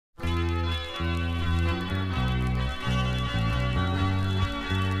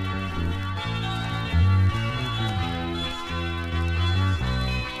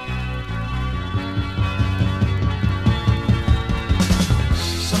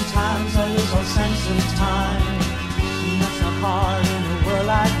sometimes I lose all sense of time. And that's not hard in a world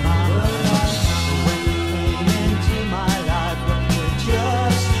like mine. When you came into my life, what was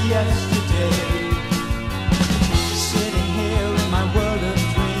just yesterday. Sitting here in my world of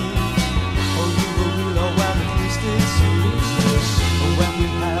dreams. Oh, you were real, or well, at least it seems. But when we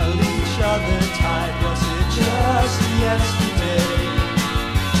held each other tight, was it just yesterday?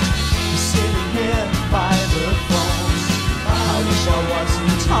 Sitting here by the phone, I wish I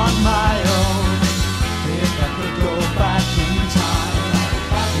wasn't on my own. If I could go back in time,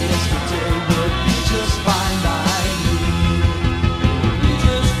 yesterday would be just fine by me. Would be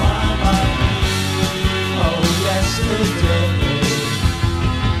just fine by me. Oh, yesterday would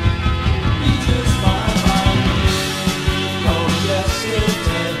be just fine by me. Oh,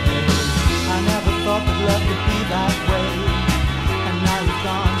 yesterday. I never thought that love could be that way, and now you're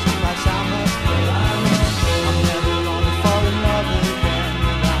gone, so much I must pay. I'm never gonna fall in love again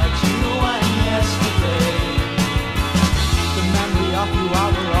without you and yesterday. The memory of you I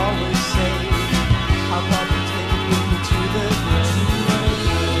will always save. I'll probably take it with me to the grave.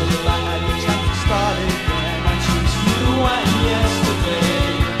 But if I had the chance to start again, I'd choose you and yesterday.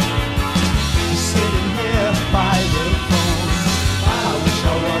 Sitting here by the phone, I wish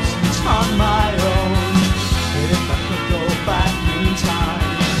I wasn't on my own. But if I could go back in time,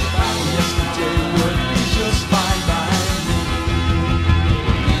 yesterday would be just fine by me.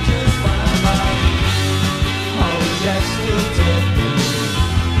 Would be just fine by me. Oh, yesterday would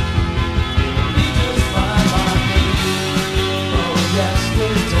be just fine by me. Oh,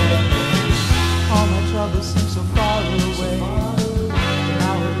 yesterday. All my troubles seem so far away, but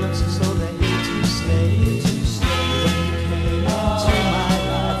now it looks as though they're here to stay. When you came into my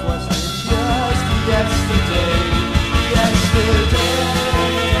life, was it just yesterday? Yesterday,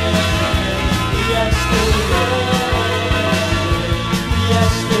 yesterday,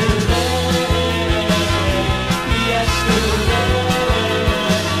 yesterday.